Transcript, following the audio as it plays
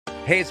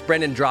Hey, it's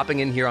Brendan dropping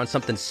in here on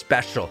something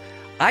special.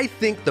 I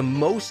think the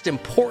most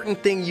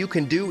important thing you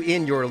can do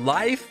in your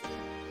life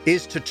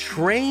is to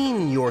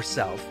train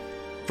yourself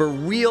for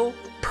real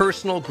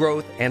personal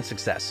growth and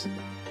success.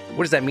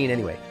 What does that mean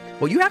anyway?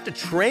 Well, you have to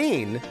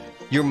train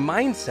your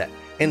mindset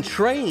and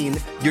train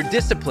your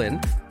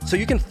discipline so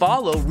you can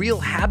follow real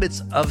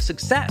habits of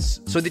success,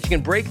 so that you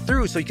can break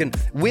through, so you can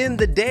win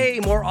the day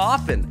more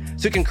often,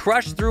 so you can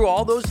crush through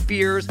all those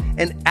fears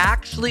and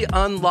actually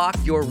unlock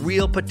your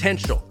real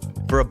potential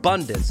for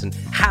abundance and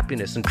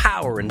happiness and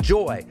power and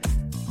joy.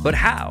 But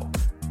how?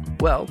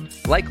 Well,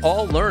 like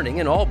all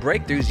learning and all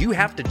breakthroughs, you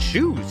have to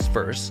choose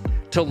first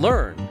to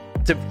learn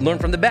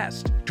from the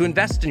best, to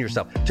invest in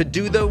yourself, to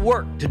do the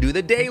work, to do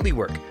the daily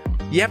work.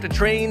 You have to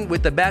train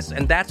with the best,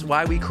 and that's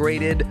why we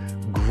created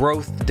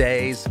Growth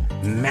Day's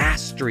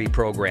Mastery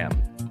Program.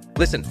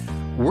 Listen,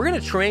 we're going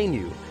to train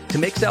you to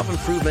make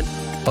self-improvement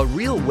a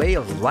real way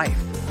of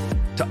life,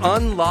 to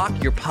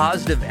unlock your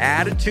positive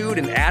attitude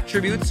and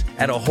attributes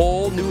at a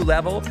whole new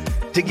level,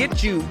 to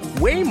get you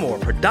way more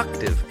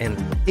productive and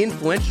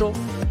influential,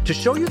 to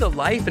show you the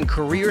life and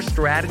career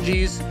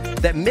strategies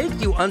that make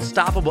you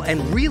unstoppable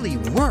and really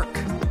work.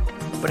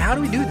 But how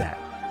do we do that?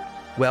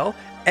 Well,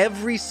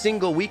 every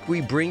single week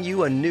we bring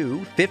you a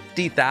new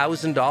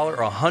 $50,000 or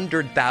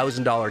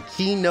 $100,000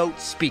 keynote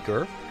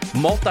speaker,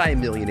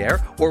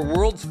 multimillionaire, or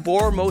world's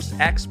foremost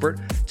expert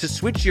to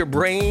switch your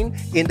brain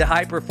into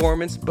high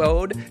performance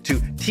mode,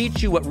 to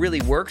teach you what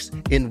really works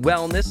in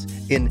wellness,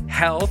 in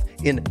health,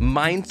 in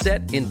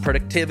mindset, in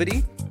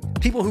productivity.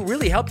 People who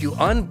really help you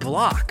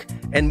unblock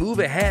and move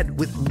ahead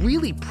with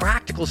really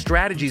practical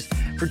strategies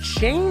for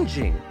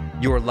changing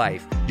your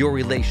life, your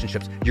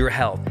relationships, your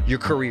health, your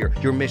career,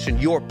 your mission,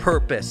 your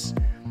purpose.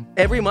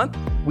 Every month,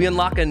 we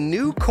unlock a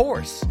new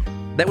course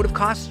that would have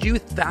cost you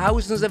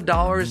thousands of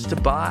dollars to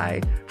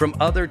buy from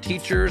other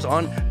teachers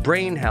on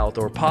brain health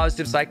or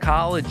positive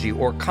psychology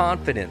or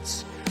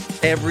confidence.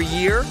 Every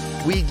year,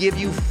 we give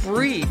you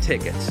free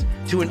tickets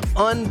to an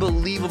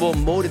unbelievable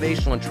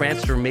motivational and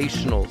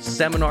transformational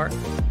seminar.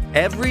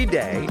 Every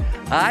day,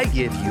 I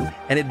give you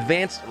an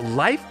advanced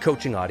life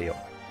coaching audio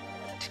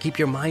to keep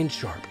your mind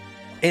sharp,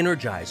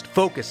 energized,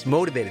 focused,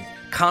 motivated,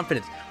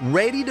 confident,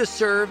 ready to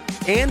serve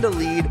and to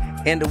lead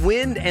and to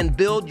win and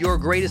build your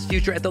greatest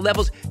future at the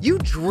levels you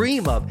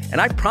dream of. And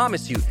I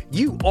promise you,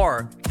 you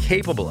are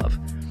capable of.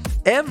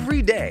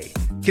 Every day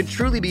can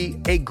truly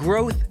be a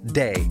growth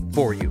day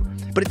for you.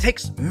 But it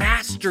takes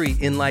mastery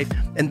in life,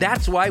 and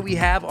that's why we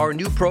have our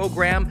new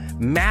program,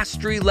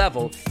 Mastery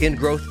Level in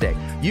Growth Day.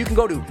 You can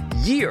go to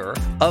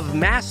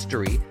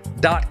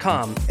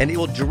yearofmastery.com, and it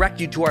will direct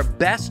you to our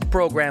best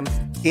program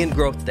in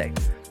Growth Day.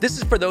 This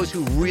is for those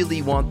who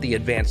really want the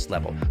advanced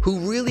level, who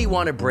really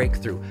want to break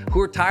through,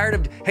 who are tired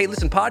of, hey,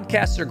 listen,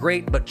 podcasts are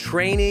great, but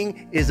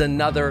training is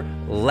another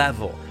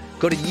level.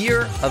 Go to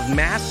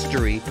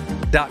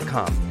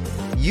yearofmastery.com.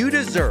 You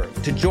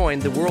deserve to join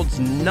the world's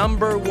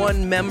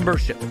 #1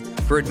 membership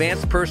for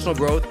advanced personal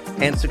growth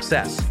and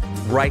success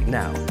right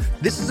now.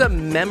 This is a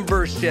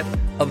membership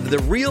of the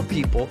real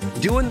people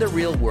doing the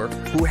real work,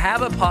 who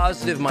have a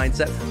positive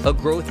mindset, a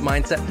growth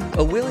mindset,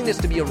 a willingness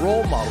to be a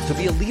role model, to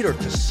be a leader,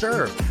 to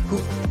serve, who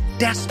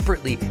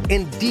desperately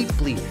and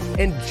deeply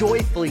and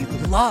joyfully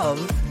love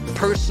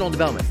personal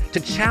development, to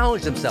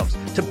challenge themselves,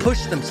 to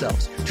push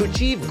themselves, to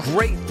achieve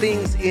great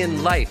things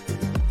in life.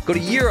 Go to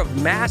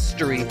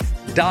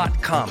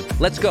yearofmastery.com.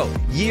 Let's go.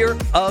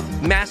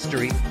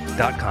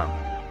 yearofmastery.com.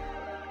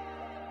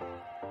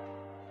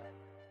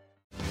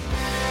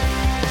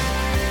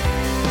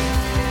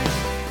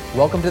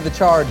 Welcome to The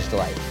Charged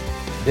Life.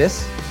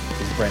 This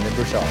is Brendan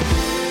Burchard.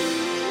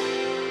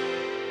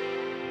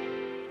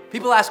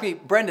 People ask me,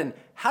 Brendan,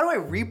 how do I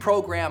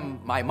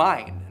reprogram my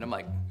mind? And I'm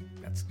like,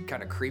 that's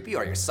kind of creepy.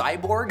 Are you a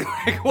cyborg?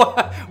 Like,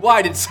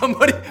 why did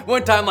somebody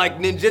one time like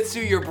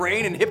ninjutsu your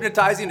brain and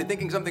hypnotize you into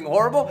thinking something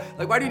horrible?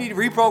 Like, why do you need to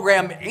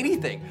reprogram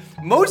anything?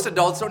 Most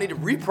adults don't need to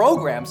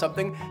reprogram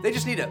something. They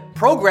just need to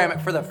program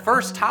it for the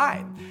first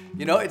time.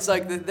 You know, it's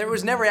like there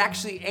was never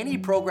actually any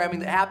programming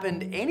that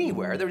happened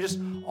anywhere. There were just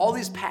all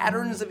these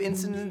patterns of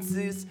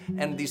incidences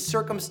and these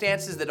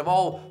circumstances that have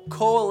all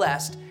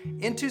coalesced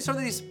into sort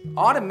of these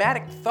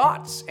automatic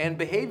thoughts and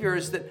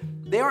behaviors that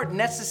they aren't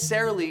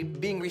necessarily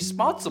being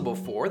responsible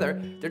for.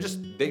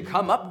 They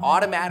come up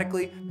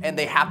automatically and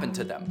they happen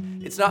to them.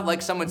 It's not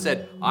like someone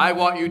said, I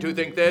want you to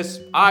think this,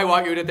 I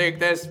want you to think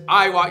this,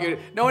 I want you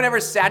to... No one ever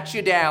sat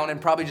you down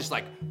and probably just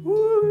like,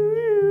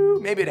 woo,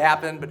 maybe it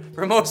happened, but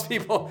for most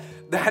people,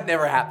 that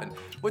never happened.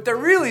 What they're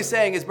really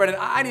saying is, Brendan,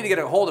 I need to get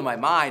a hold of my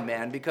mind,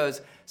 man, because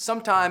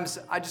sometimes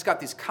I just got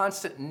these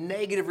constant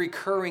negative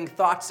recurring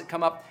thoughts that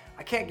come up.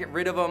 I can't get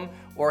rid of them,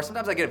 or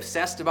sometimes I get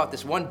obsessed about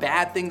this one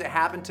bad thing that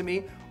happened to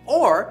me,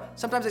 or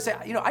sometimes I say,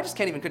 I just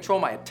can't even control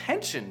my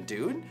attention,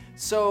 dude.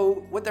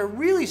 So what they're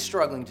really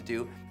struggling to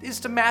do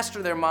is to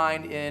master their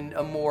mind in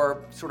a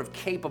more sort of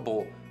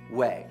capable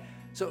way.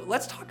 So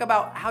let's talk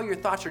about how your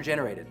thoughts are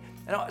generated.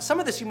 And some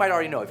of this you might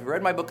already know. If you've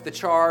read my book, The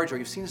Charge, or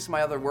you've seen some of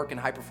my other work in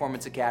High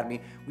Performance Academy,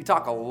 we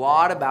talk a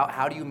lot about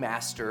how do you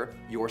master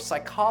your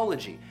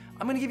psychology.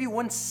 I'm gonna give you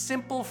one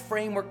simple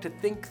framework to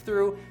think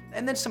through,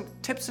 and then some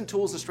tips and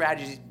tools and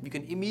strategies you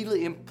can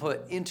immediately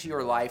input into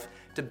your life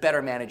to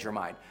better manage your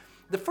mind.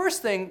 The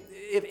first thing,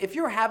 if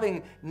you're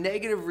having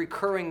negative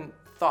recurring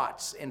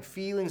thoughts and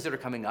feelings that are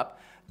coming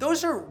up,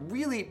 those are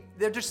really,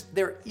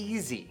 they're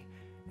easy.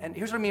 And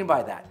here's what I mean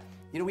by that.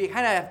 We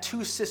kind of have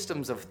two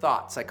systems of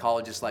thought,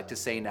 psychologists like to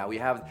say now. We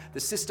have the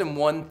system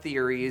one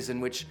theories, in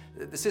which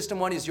the system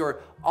one is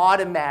your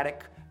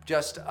automatic,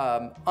 just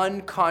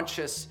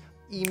unconscious,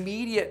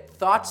 immediate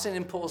thoughts and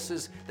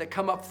impulses that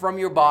come up from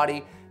your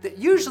body that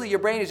usually your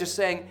brain is just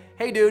saying,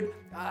 hey dude,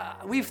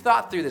 we've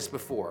thought through this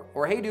before,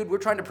 or hey dude, we're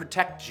trying to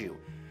protect you.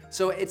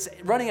 So it's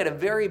running at a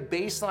very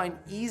baseline,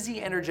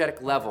 easy,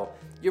 energetic level.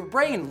 Your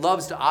brain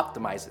loves to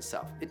optimize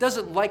itself. It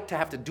doesn't like to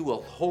have to do a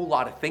whole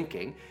lot of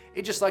thinking.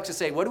 It just likes to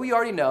say, what do we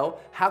already know?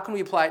 How can we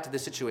apply it to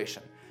this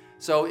situation?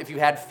 So if you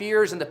had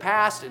fears in the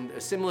past and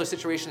a similar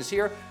situation is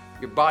here,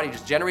 your body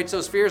just generates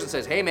those fears and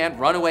says, hey man,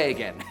 run away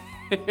again.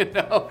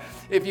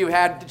 If you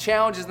had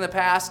challenges in the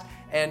past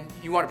and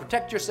you want to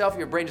protect yourself,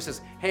 your brain just says,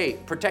 hey,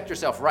 protect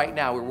yourself right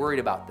now, we're worried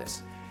about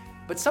this.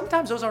 But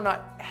sometimes those are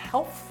not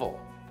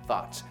helpful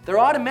thoughts. They're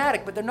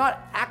automatic, but they're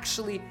not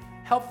actually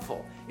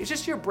helpful. It's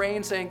just your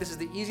brain saying this is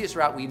the easiest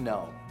route we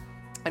know.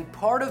 And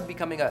part of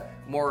becoming a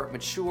more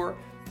mature,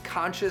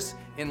 conscious,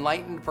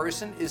 enlightened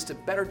person is to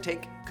better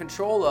take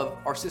control of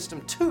our system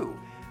two,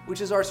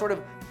 which is our sort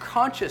of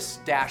conscious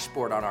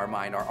dashboard on our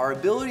mind, our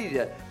ability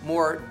to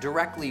more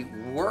directly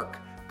work,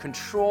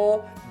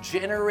 control,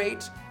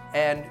 generate,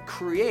 and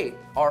create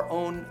our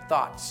own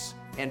thoughts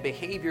and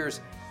behaviors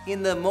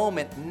in the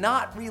moment,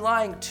 not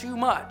relying too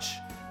much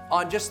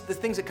on just the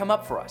things that come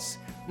up for us.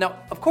 Now,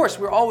 of course,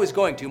 we're always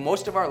going to.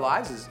 Most of our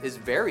lives is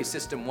very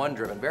system one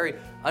driven, very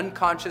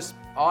unconscious,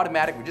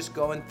 automatic. We're just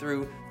going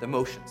through the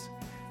motions.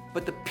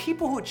 But the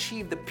people who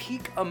achieve the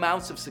peak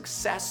amounts of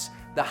success,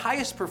 the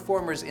highest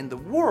performers in the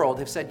world,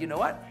 have said, you know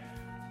what?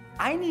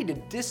 I need to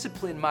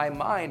discipline my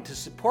mind to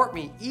support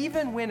me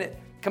even when it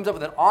comes up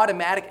with an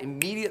automatic,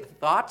 immediate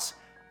thoughts.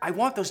 I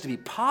want those to be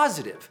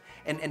positive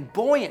and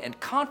buoyant and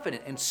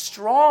confident and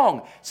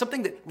strong,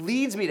 something that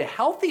leads me to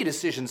healthy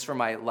decisions for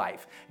my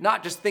life,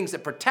 not just things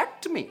that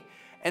protect me.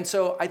 And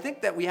so I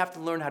think that we have to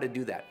learn how to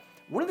do that.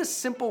 One of the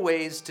simple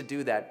ways to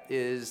do that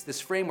is this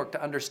framework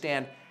to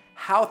understand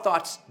how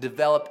thoughts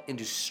develop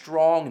into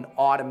strong and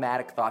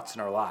automatic thoughts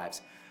in our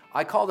lives.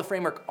 I call the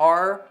framework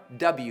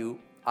RWID,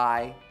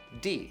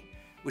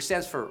 which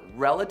stands for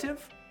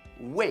relative,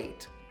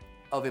 weight,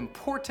 of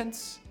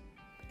importance,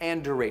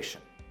 and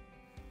duration.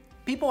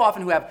 People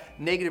often who have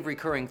negative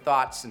recurring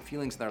thoughts and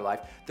feelings in their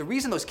life, the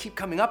reason those keep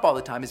coming up all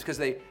the time is because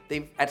they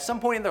at some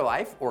point in their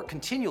life or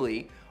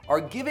continually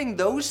are giving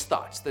those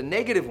thoughts, the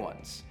negative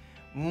ones,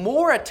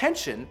 more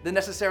attention than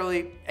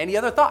necessarily any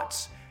other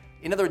thoughts.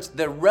 In other words,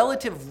 the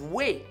relative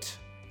weight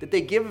that they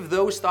give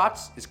those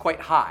thoughts is quite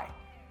high.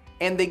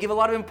 And they give a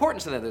lot of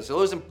importance to them.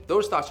 So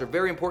those thoughts are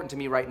very important to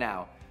me right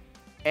now.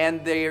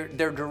 And they're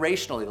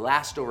durational, they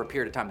last over a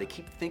period of time. They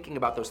keep thinking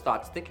about those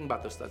thoughts, thinking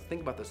about those thoughts,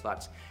 thinking about those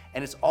thoughts.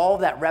 And it's all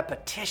that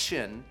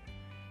repetition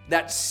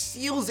that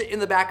seals it in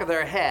the back of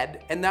their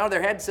head. And now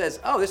their head says,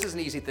 oh, this is an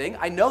easy thing.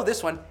 I know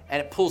this one,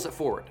 and it pulls it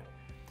forward.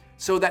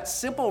 So that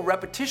simple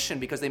repetition,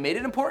 because they made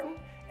it important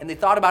and they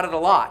thought about it a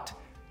lot,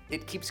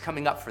 it keeps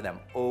coming up for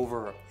them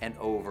over and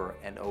over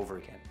and over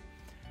again.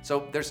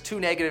 So there's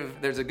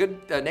a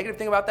good negative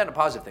thing about that and a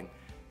positive thing.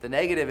 The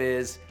negative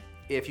is,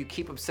 if you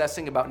keep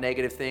obsessing about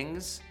negative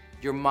things,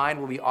 your mind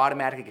will be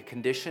automatically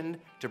conditioned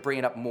to bring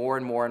it up more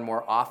and more and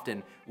more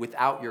often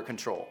without your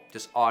control,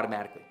 just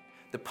automatically.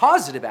 The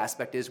positive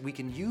aspect is we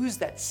can use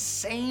that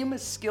same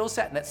skill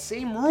set and that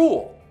same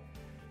rule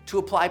to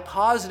apply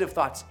positive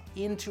thoughts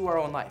into our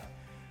own life.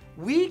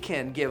 We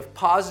can give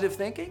positive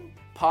thinking,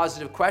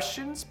 positive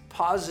questions,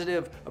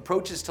 positive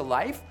approaches to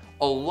life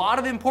a lot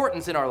of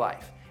importance in our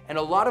life and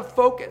a lot of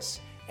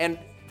focus, and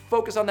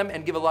focus on them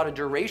and give a lot of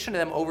duration to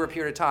them over a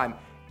period of time.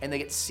 And they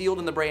get sealed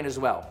in the brain as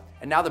well.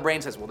 And now the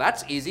brain says, well,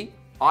 that's easy,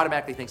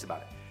 automatically thinks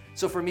about it.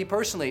 So for me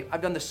personally,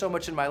 I've done this so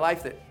much in my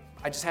life that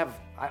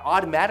I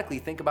automatically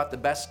think about the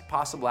best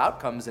possible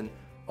outcomes in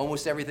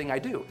almost everything I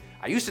do.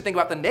 I used to think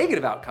about the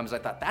negative outcomes. I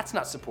thought, that's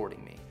not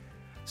supporting me.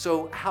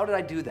 So how did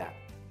I do that?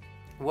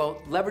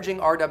 Well, leveraging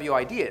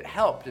RWID, it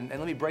helped. And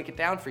let me break it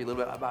down for you a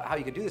little bit about how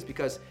you can do this,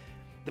 because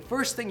the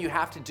first thing you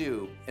have to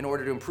do in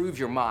order to improve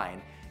your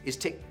mind is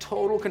take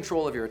total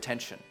control of your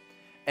attention.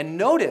 And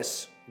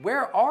notice,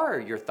 where are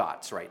your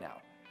thoughts right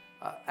now?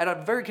 At a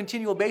very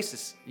continual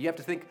basis, you have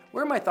to think,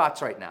 where are my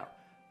thoughts right now?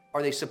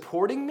 Are they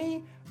supporting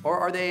me, or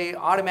are they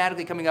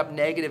automatically coming up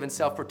negative and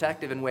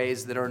self-protective in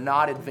ways that are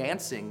not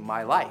advancing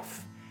my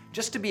life?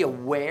 Just to be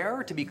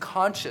aware, to be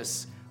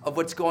conscious of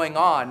what's going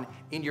on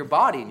in your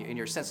body, in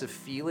your sense of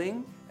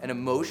feeling and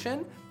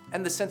emotion,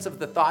 and the sense of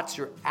the thoughts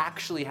you're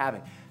actually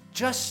having.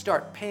 Just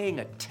start paying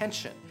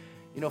attention.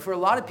 For a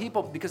lot of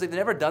people, because they've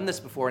never done this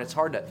before and it's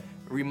hard to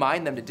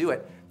remind them to do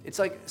it, it's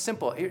like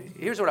simple.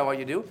 Here's what I want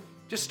you to do.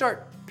 Just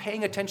start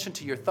paying attention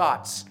to your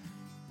thoughts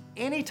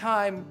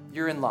anytime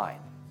you're in line.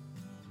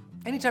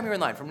 Anytime you're in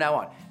line from now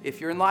on.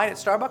 If you're in line at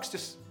Starbucks,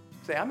 just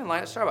Say, I'm in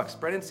line at Starbucks.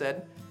 Brendan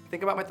said,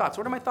 think about my thoughts.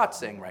 What are my thoughts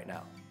saying right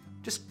now?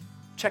 Just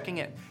checking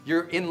in.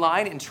 You're in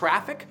line in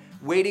traffic,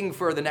 waiting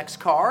for the next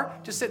car.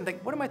 Just sit and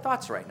think, what are my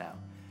thoughts right now?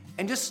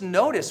 And just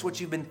notice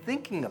what you've been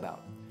thinking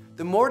about.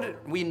 The more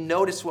we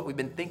notice what we've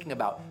been thinking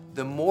about,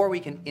 the more we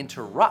can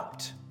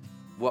interrupt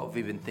what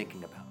we've been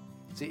thinking about.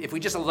 See, if we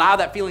just allow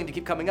that feeling to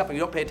keep coming up and we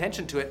don't pay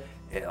attention to it,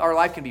 our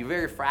life can be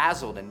very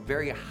frazzled and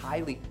very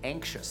highly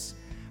anxious.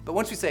 But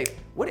once we say,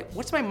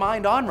 what's my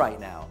mind on right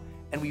now?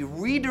 And we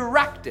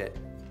redirect it,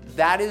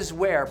 that is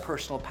where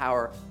personal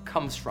power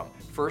comes from.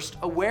 First,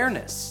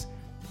 awareness,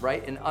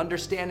 right? And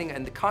understanding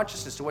and the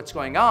consciousness to what's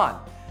going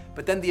on.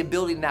 But then the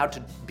ability now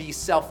to be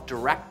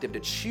self-directive, to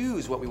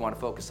choose what we want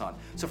to focus on.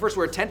 So first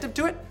we're attentive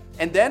to it,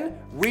 and then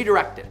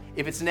redirect it.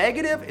 If it's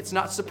negative, it's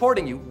not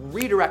supporting you,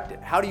 redirect it.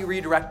 How do you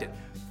redirect it?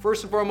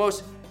 First and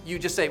foremost, you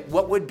just say,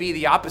 what would be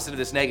the opposite of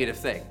this negative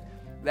thing?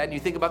 Then you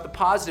think about the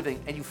positive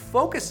thing, and you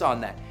focus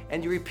on that,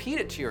 and you repeat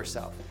it to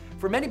yourself.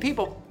 For many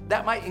people,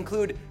 that might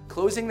include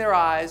closing their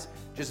eyes,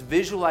 just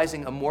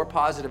visualizing a more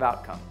positive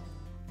outcome.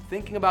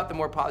 Thinking about the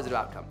more positive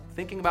outcome,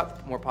 thinking about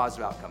the more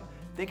positive outcome,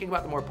 thinking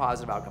about the more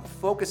positive outcome,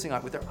 focusing on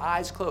it with their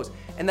eyes closed.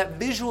 And that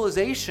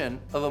visualization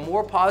of a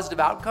more positive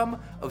outcome,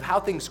 of how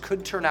things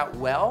could turn out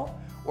well,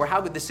 or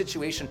how the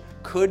situation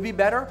could be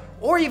better,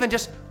 or even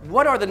just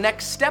what are the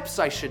next steps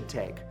I should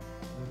take.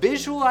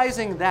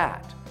 Visualizing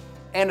that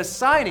and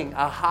assigning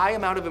a high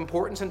amount of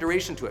importance and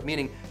duration to it,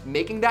 meaning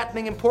making that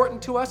thing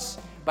important to us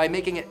by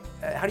making it,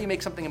 how do you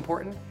make something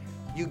important?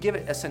 You give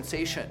it a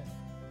sensation.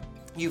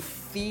 You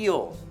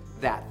feel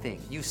that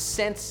thing. You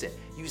sense it.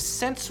 You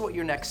sense what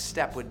your next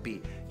step would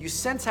be. You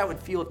sense how it would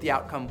feel if the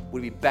outcome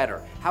would be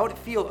better. How would it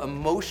feel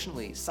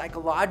emotionally,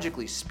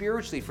 psychologically,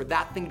 spiritually for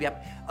that thing to be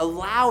up?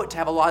 Allow it to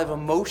have a lot of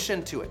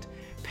emotion to it.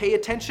 Pay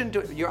attention to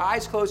it. Your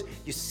eyes closed,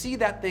 you see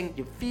that thing,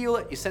 you feel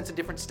it, you sense a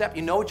different step,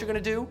 you know what you're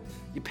gonna do,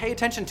 you pay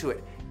attention to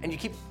it, and you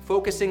keep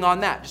focusing on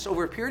that, just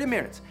over a period of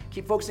minutes.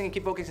 Keep focusing and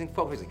keep focusing and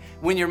focusing.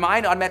 When your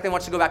mind automatically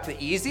wants to go back to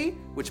the easy,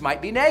 which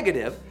might be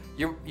negative,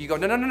 you go,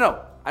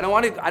 no.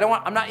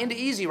 I'm not into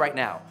easy right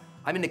now.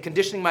 I'm into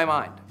conditioning my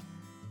mind.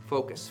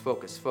 Focus,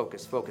 focus,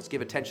 focus, focus.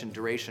 Give attention,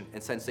 duration,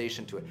 and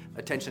sensation to it.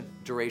 Attention,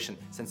 duration,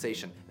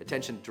 sensation.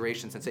 Attention,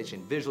 duration,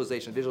 sensation.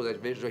 Visualization,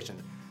 visualization,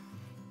 visualization.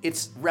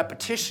 It's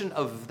repetition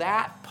of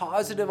that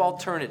positive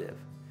alternative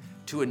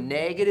to a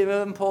negative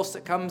impulse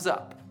that comes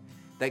up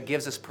that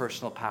gives us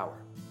personal power.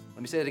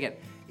 Let me say that again.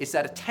 It's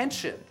that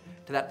attention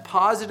to that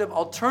positive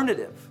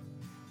alternative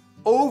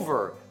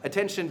over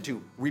attention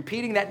to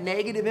repeating that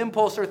negative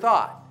impulse or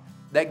thought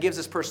that gives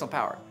us personal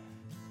power.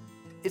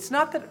 It's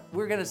not that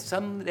we're gonna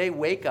someday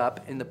wake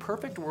up in the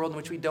perfect world in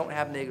which we don't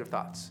have negative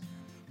thoughts.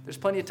 There's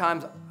plenty of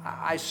times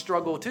I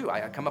struggle too.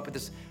 I come up with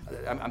this,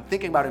 I'm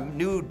thinking about a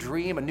new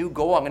dream, a new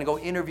goal. I'm gonna go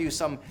interview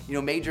some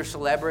major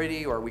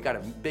celebrity, or we got a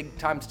big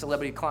time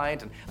celebrity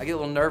client, and I get a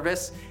little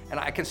nervous, and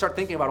I can start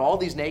thinking about all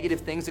these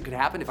negative things that could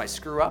happen if I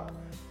screw up.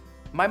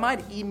 My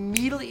mind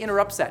immediately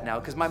interrupts that now,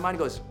 because my mind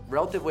goes,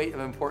 relative weight of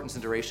importance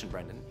and duration,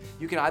 Brendan.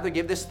 You can either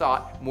give this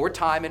thought more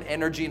time and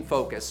energy and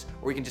focus,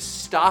 or you can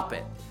just stop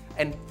it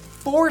and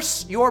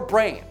force your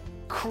brain,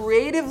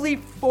 creatively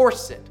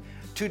force it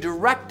to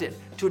direct it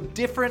to a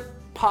different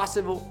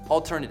possible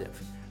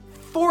alternative.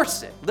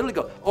 Force it, literally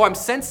go, oh, I'm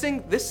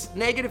sensing this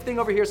negative thing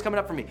over here is coming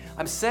up for me.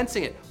 I'm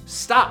sensing it,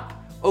 stop.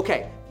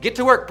 Okay, get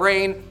to work,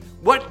 brain.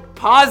 What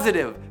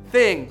positive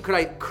thing could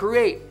I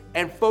create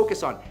and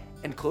focus on?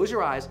 And close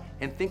your eyes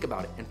and think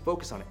about it and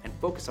focus on it and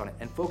focus on it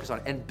and focus on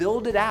it and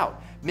build it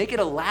out. Make it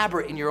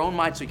elaborate in your own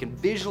mind so you can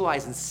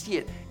visualize and see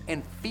it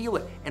and feel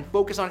it and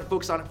focus on it,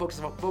 focus on it,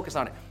 focus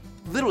on it.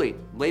 Literally,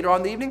 later on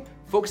in the evening,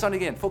 focus on it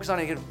again, focus on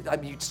it again. I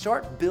mean, you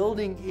start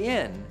building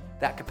in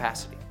that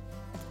capacity.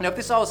 Now, if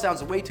this all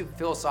sounds way too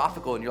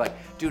philosophical and you're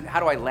like, dude, how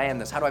do I land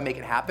this? How do I make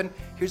it happen?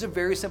 Here's a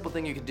very simple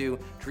thing you can do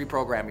to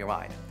reprogram your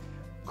mind.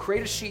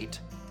 Create a sheet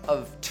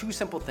of 2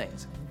 simple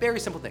things, very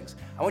simple things.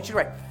 I want you to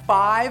write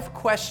 5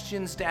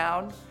 questions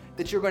down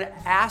that you're gonna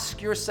ask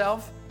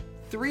yourself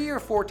 3 or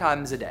 4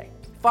 times a day.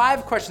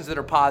 5 questions that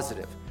are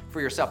positive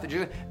for yourself.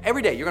 That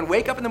every day, you're gonna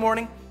wake up in the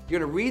morning, you're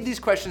gonna read these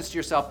questions to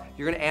yourself,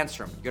 you're gonna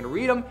answer them. You're gonna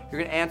read them, you're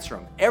gonna answer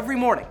them. Every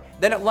morning.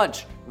 Then at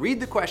lunch,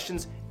 read the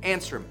questions,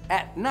 answer them.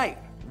 At night,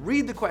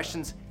 read the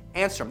questions,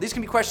 answer them. These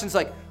can be questions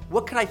like,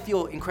 what could I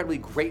feel incredibly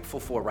grateful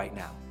for right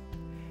now?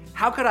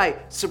 How could I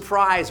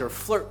surprise or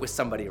flirt with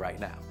somebody right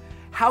now?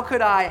 How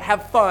could I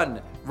have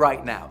fun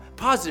right now?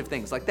 Positive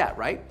things like that,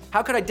 right?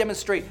 How could I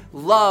demonstrate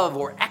love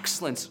or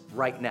excellence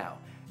right now?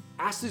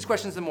 Ask these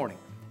questions in the morning.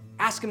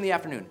 Ask them in the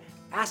afternoon.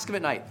 Ask them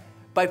at night.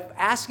 By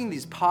asking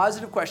these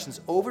positive questions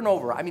over and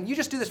over, I mean, you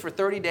just do this for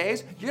 30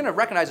 days, you're gonna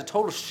recognize a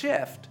total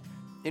shift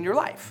in your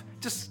life.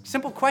 Just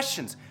simple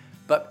questions,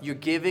 but you're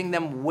giving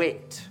them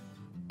weight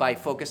by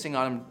focusing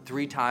on them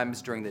 3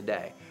 times during the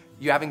day.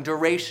 You're having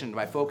duration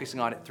by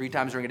focusing on it 3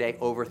 times during a day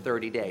over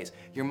 30 days.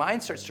 Your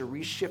mind starts to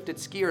reshift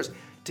its gears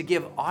to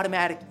give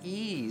automatic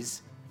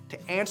ease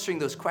to answering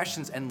those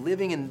questions and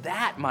living in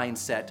that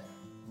mindset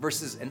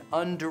versus an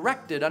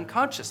undirected,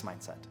 unconscious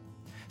mindset.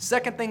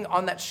 Second thing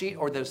on that sheet,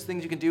 or those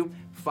things you can do,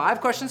 5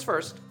 questions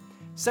first,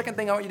 Second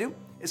thing I want you to do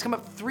is come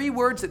up with 3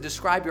 words that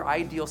describe your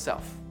ideal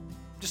self.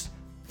 Just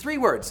 3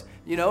 words.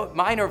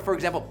 Mine are, for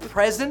example,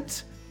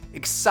 present,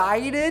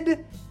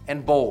 excited,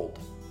 and bold.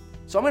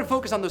 So I'm gonna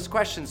focus on those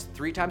questions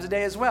 3 times a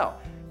day as well.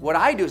 What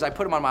I do is I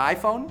put them on my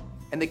iPhone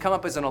and they come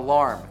up as an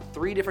alarm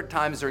 3 different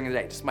times during the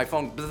day. Just my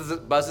phone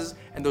buzzes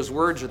and those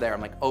words are there.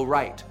 I'm like, oh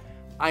right,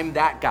 I'm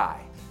that guy.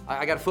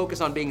 I gotta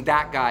focus on being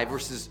that guy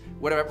versus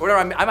whatever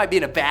I might be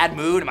in a bad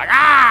mood. I'm like,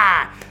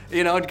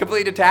 and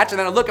completely detached. And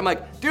then I look, I'm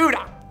like, dude,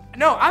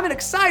 no, I'm an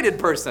excited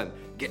person.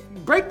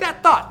 Break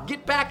that thought,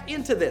 get back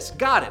into this,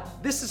 got it.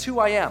 This is who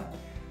I am.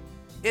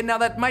 And now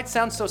that might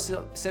sound so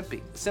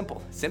simpy.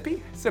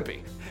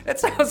 It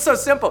sounds so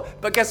simple,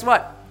 but guess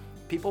what?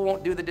 People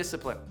won't do the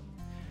discipline.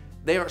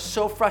 They are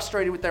so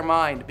frustrated with their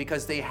mind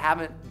because they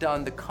haven't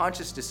done the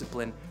conscious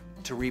discipline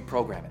to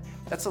reprogram it.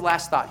 That's the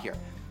last thought here.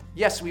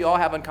 Yes, we all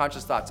have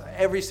unconscious thoughts,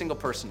 every single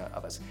person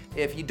of us.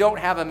 If you don't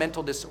have a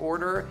mental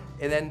disorder,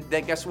 then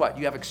guess what?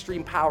 You have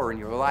extreme power in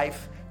your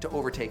life to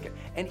overtake it.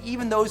 And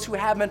even those who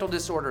have mental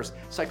disorders,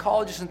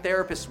 psychologists and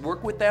therapists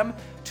work with them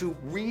to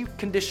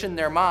recondition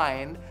their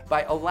mind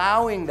by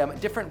allowing them a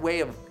different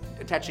way of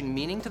attaching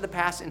meaning to the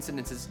past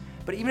incidences.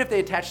 But even if they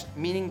attach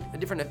a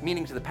different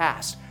meaning to the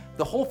past,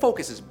 the whole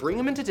focus is bring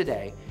them into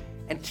today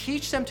and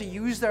teach them to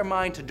use their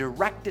mind to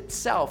direct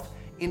itself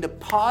into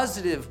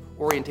positive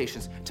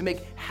orientations, to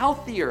make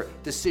healthier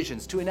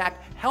decisions, to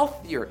enact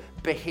healthier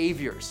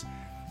behaviors.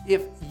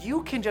 If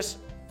you can just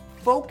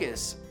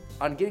focus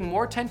on getting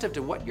more attentive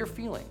to what you're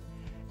feeling,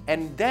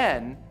 and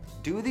then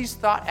do these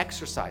thought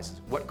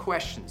exercises. What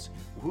questions?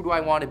 Who do I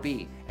want to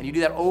be? And you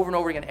do that over and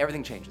over again,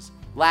 everything changes.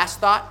 Last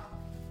thought,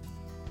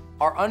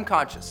 our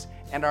unconscious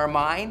and our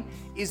mind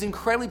is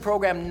incredibly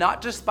programmed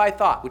not just by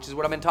thought, which is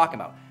what I've been talking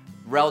about,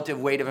 relative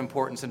weight of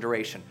importance and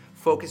duration,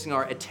 focusing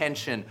our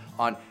attention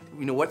on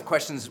what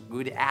questions we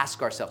would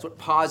ask ourselves, what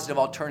positive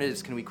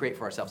alternatives can we create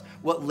for ourselves,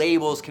 what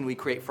labels can we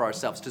create for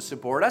ourselves to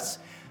support us.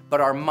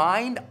 But our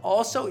mind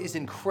also is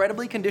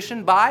incredibly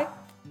conditioned by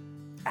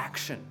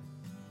action,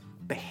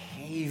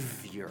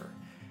 behavior.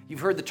 You've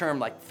heard the term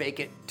like fake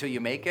it till you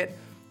make it.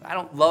 I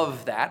don't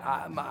love that.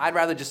 I'd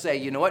rather just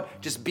say,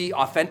 just be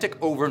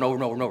authentic over and over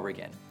and over and over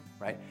again,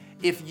 right?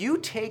 If you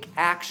take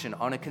action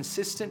on a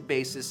consistent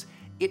basis,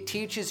 it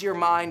teaches your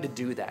mind to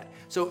do that.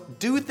 So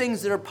do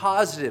things that are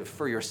positive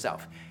for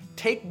yourself.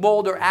 Take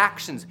bolder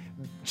actions.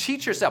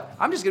 Teach yourself,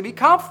 I'm just gonna be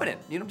confident,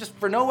 just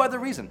for no other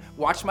reason.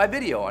 Watch my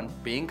video on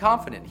being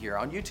confident here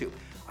on YouTube.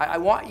 I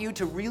want you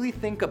to really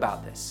think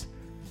about this.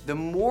 The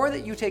more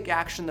that you take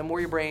action, the more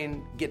your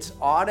brain gets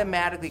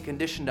automatically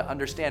conditioned to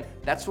understand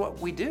that's what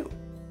we do.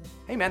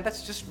 Hey man,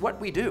 that's just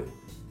what we do.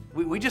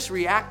 We just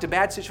react to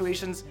bad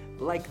situations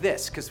like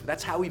this because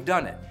that's how we've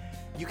done it.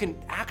 You can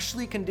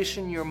actually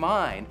condition your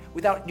mind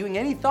without doing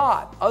any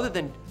thought other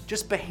than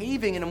just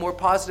behaving in a more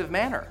positive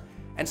manner.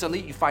 And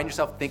suddenly you find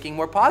yourself thinking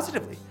more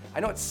positively. I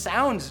know it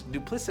sounds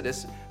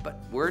duplicitous, but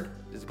word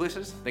is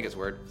duplicitous? I think it's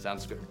word.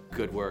 Sounds good.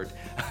 Good word.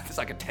 It's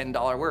like a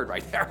 $10 word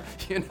right there.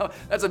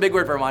 That's a big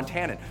word for a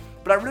Montanan.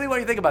 But I really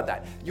want you to think about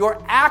that.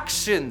 Your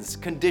actions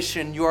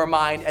condition your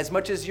mind as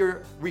much as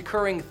your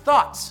recurring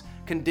thoughts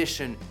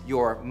condition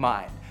your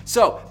mind.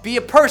 So be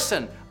a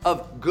person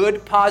of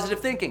good, positive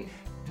thinking.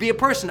 Be a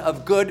person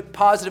of good,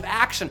 positive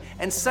action.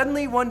 And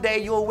suddenly one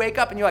day you'll wake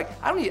up and you're like,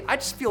 I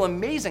just feel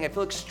amazing. I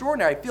feel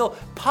extraordinary. I feel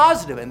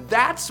positive. And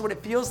that's what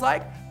it feels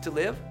like to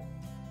live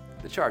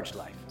the charged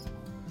life.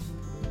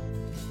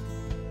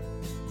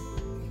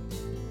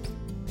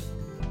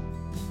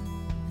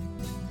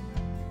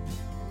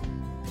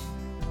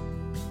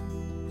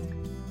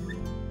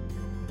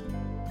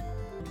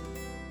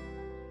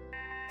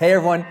 Hey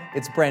everyone,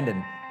 it's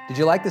Brendan. Did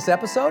you like this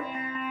episode?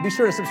 Be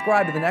sure to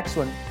subscribe to the next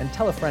one and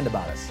tell a friend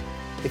about us.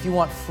 If you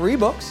want free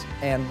books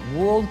and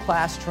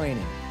world-class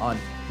training on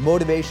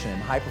motivation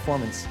and high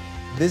performance,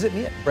 visit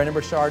me at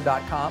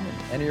brendanburchard.com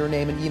and enter your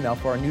name and email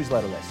for our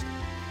newsletter list.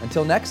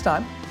 Until next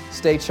time,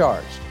 stay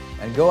charged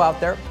and go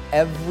out there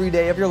every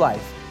day of your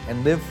life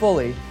and live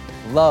fully,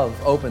 love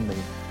openly,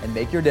 and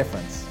make your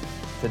difference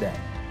today.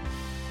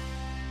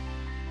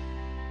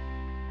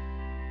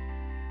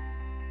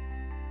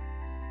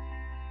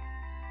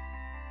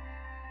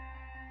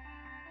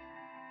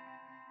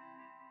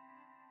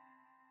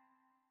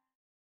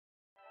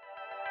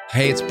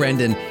 Hey, it's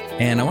Brendan,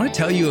 and I want to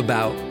tell you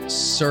about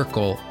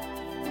Circle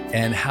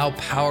and how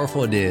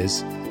powerful it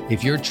is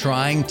if you're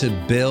trying to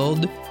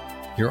build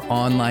your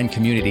online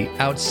community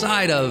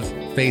outside of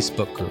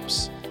Facebook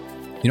groups.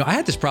 I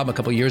had this problem a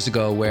couple years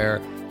ago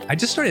where I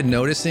just started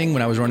noticing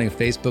when I was running a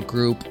Facebook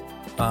group,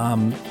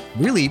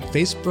 really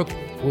Facebook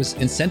was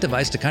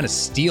incentivized to kind of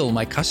steal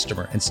my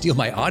customer and steal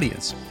my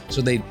audience.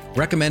 So they'd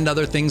recommend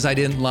other things I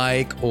didn't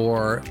like,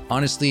 or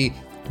honestly,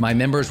 my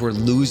members were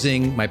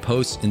losing my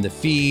posts in the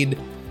feed.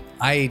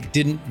 I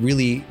didn't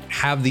really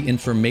have the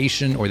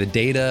information or the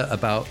data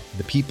about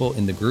the people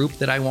in the group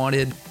that I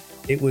wanted.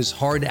 It was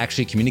hard to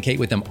actually communicate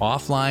with them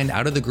offline,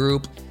 out of the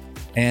group.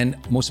 And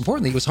most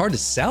importantly, it was hard to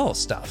sell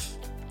stuff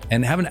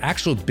and have an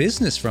actual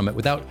business from it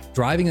without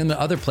driving them to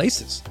other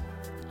places.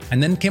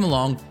 And then came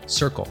along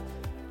Circle.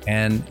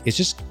 And it's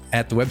just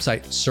at the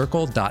website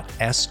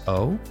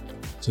circle.so.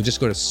 So just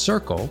go to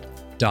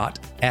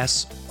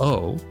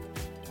circle.so,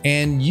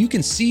 and you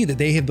can see that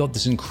they have built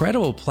this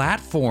incredible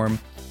platform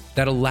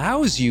that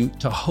allows you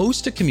to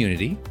host a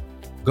community,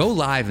 go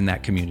live in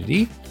that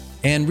community,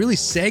 and really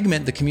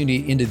segment the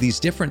community into these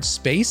different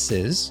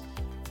spaces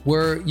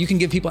where you can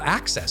give people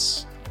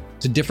access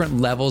to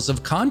different levels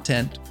of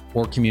content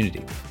or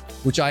community,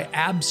 which I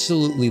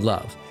absolutely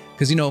love.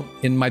 Because,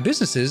 in my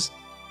businesses,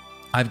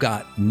 I've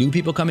got new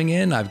people coming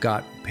in, I've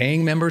got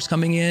paying members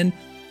coming in,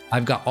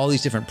 I've got all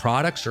these different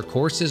products or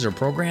courses or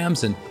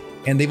programs, and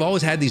they've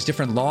always had these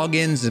different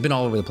logins. They've been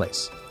all over the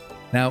place.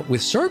 Now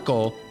with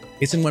Circle,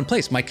 it's in one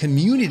place. My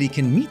community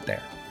can meet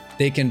there.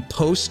 They can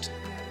post,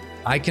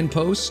 I can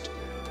post,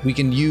 we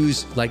can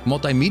use like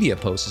multimedia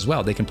posts as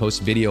well. They can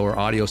post video or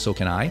audio, so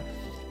can I.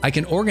 I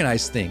can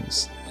organize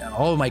things,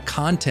 all of my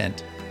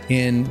content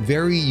in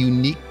very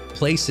unique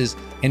places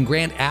and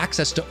grant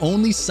access to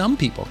only some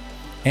people.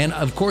 And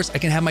of course, I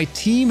can have my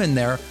team in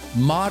there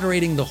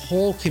moderating the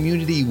whole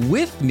community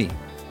with me.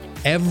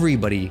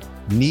 Everybody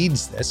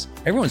needs this.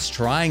 Everyone's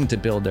trying to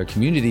build their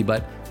community,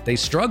 but they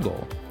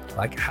struggle.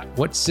 Like,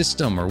 what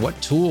system or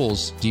what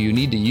tools do you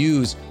need to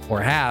use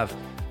or have?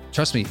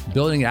 Trust me,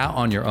 building it out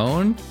on your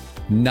own,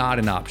 not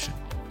an option.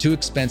 Too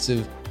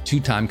expensive, too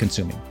time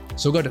consuming.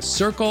 So go to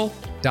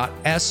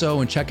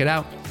circle.so and check it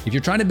out. If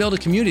you're trying to build a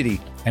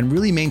community and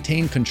really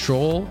maintain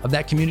control of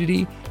that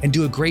community and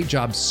do a great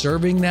job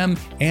serving them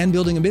and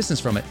building a business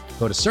from it,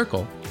 go to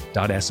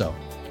circle.so.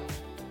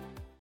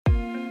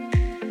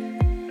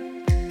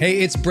 Hey,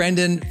 it's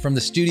Brendan from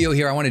the studio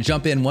here. I want to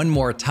jump in one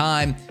more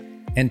time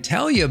and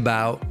tell you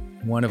about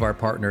one of our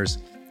partners,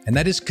 and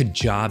that is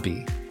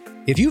Kajabi.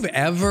 If you've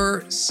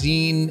ever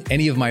seen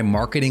any of my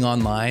marketing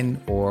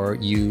online, or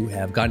you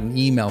have gotten an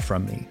email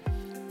from me,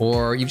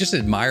 or you've just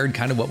admired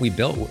kind of what we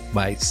built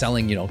by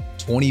selling,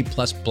 20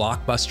 plus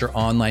blockbuster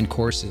online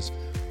courses,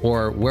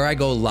 or where I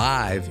go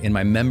live in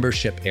my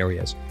membership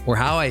areas, or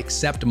how I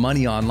accept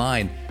money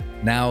online,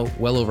 now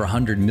well over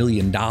 $100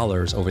 million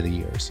over the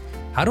years.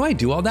 How do I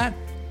do all that?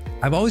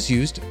 I've always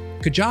used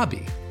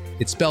Kajabi.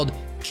 It's spelled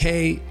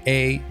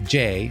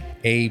Kajabi.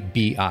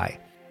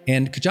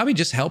 And Kajabi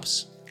just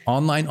helps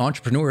online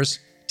entrepreneurs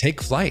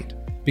take flight,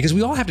 because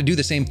we all have to do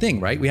the same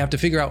thing, right? We have to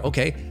figure out,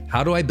 okay,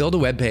 how do I build a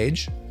web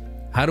page?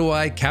 How do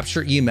I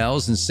capture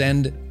emails and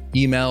send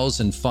emails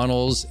and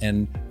funnels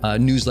and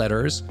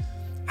newsletters?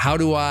 How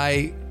do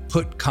I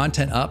put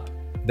content up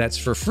that's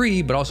for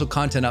free, but also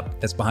content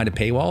up that's behind a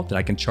paywall that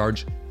I can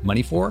charge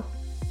money for?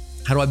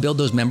 How do I build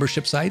those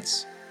membership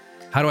sites?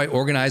 How do I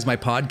organize my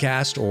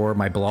podcast or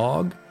my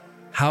blog?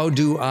 How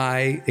do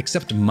I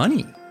accept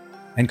money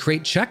and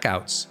create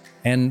checkouts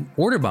and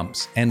order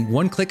bumps and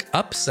one-click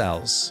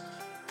upsells?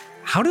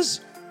 How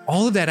does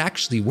all of that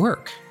actually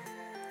work?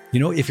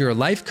 If you're a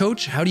life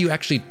coach, how do you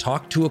actually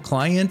talk to a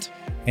client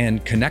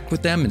and connect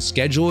with them and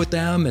schedule with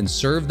them and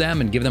serve them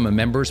and give them a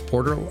members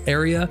portal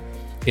area?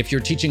 If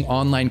you're teaching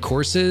online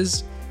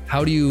courses,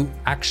 how do you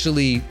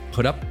actually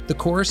put up the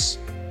course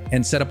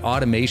and set up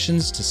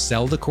automations to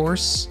sell the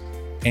course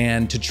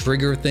and to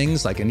trigger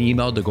things like an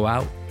email to go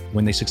out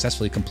when they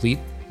successfully complete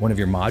one of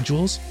your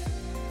modules?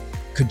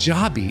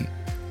 Kajabi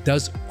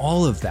does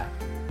all of that.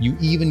 You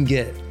even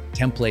get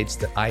templates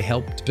that I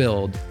helped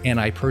build and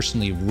I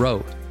personally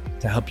wrote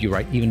to help you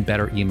write even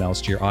better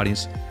emails to your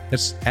audience.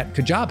 That's at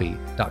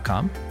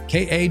kajabi.com,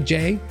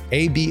 Kajabi.com.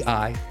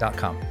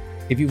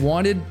 If you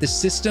wanted the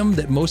system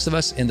that most of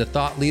us in the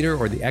thought leader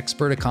or the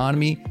expert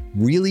economy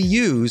really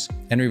use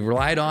and we've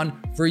relied on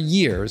for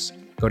years,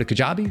 go to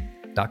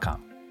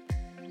kajabi.com.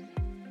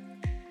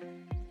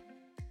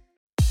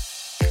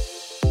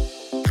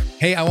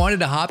 Hey, I wanted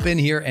to hop in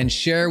here and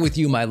share with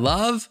you my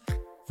love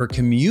for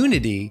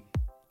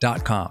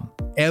community.com.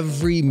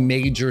 Every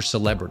major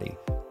celebrity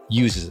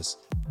uses this.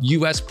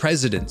 US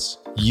presidents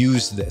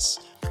use this.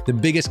 The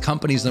biggest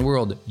companies in the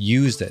world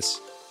use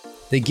this.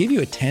 They give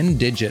you a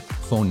 10-digit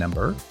phone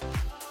number,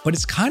 but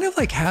it's kind of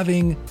like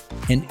having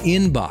an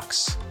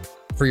inbox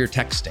for your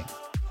texting.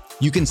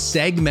 You can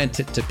segment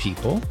it to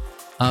people,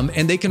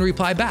 and they can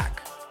reply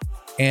back.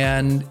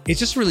 And it's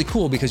just really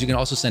cool because you can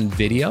also send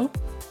video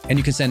and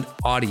you can send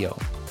audio.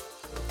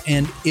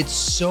 And it's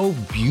so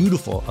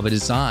beautiful of a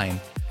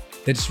design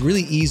that it's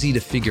really easy to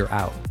figure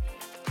out.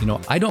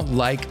 I don't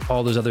like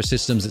all those other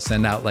systems that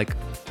send out like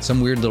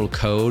some weird little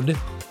code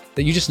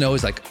that you just know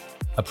is like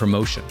a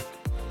promotion.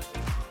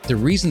 The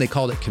reason they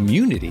called it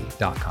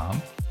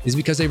community.com is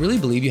because they really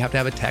believe you have to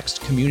have a text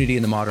community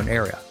in the modern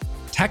era.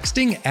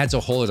 Texting adds a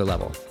whole other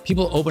level.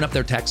 People open up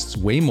their texts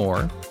way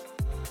more.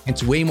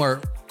 It's way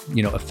more,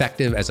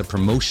 effective as a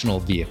promotional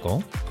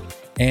vehicle.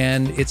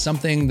 And it's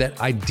something that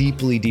I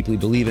deeply, deeply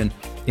believe in.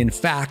 In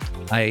fact,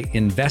 I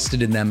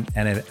invested in them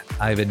and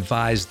I've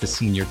advised the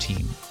senior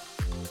team.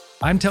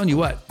 I'm telling you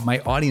what, my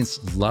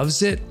audience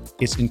loves it.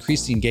 It's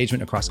increased the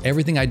engagement across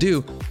everything I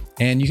do.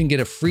 And you can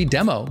get a free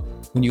demo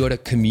when you go to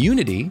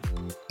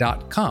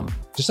community.com.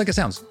 Just like it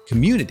sounds,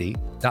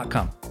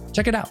 community.com.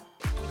 Check it out.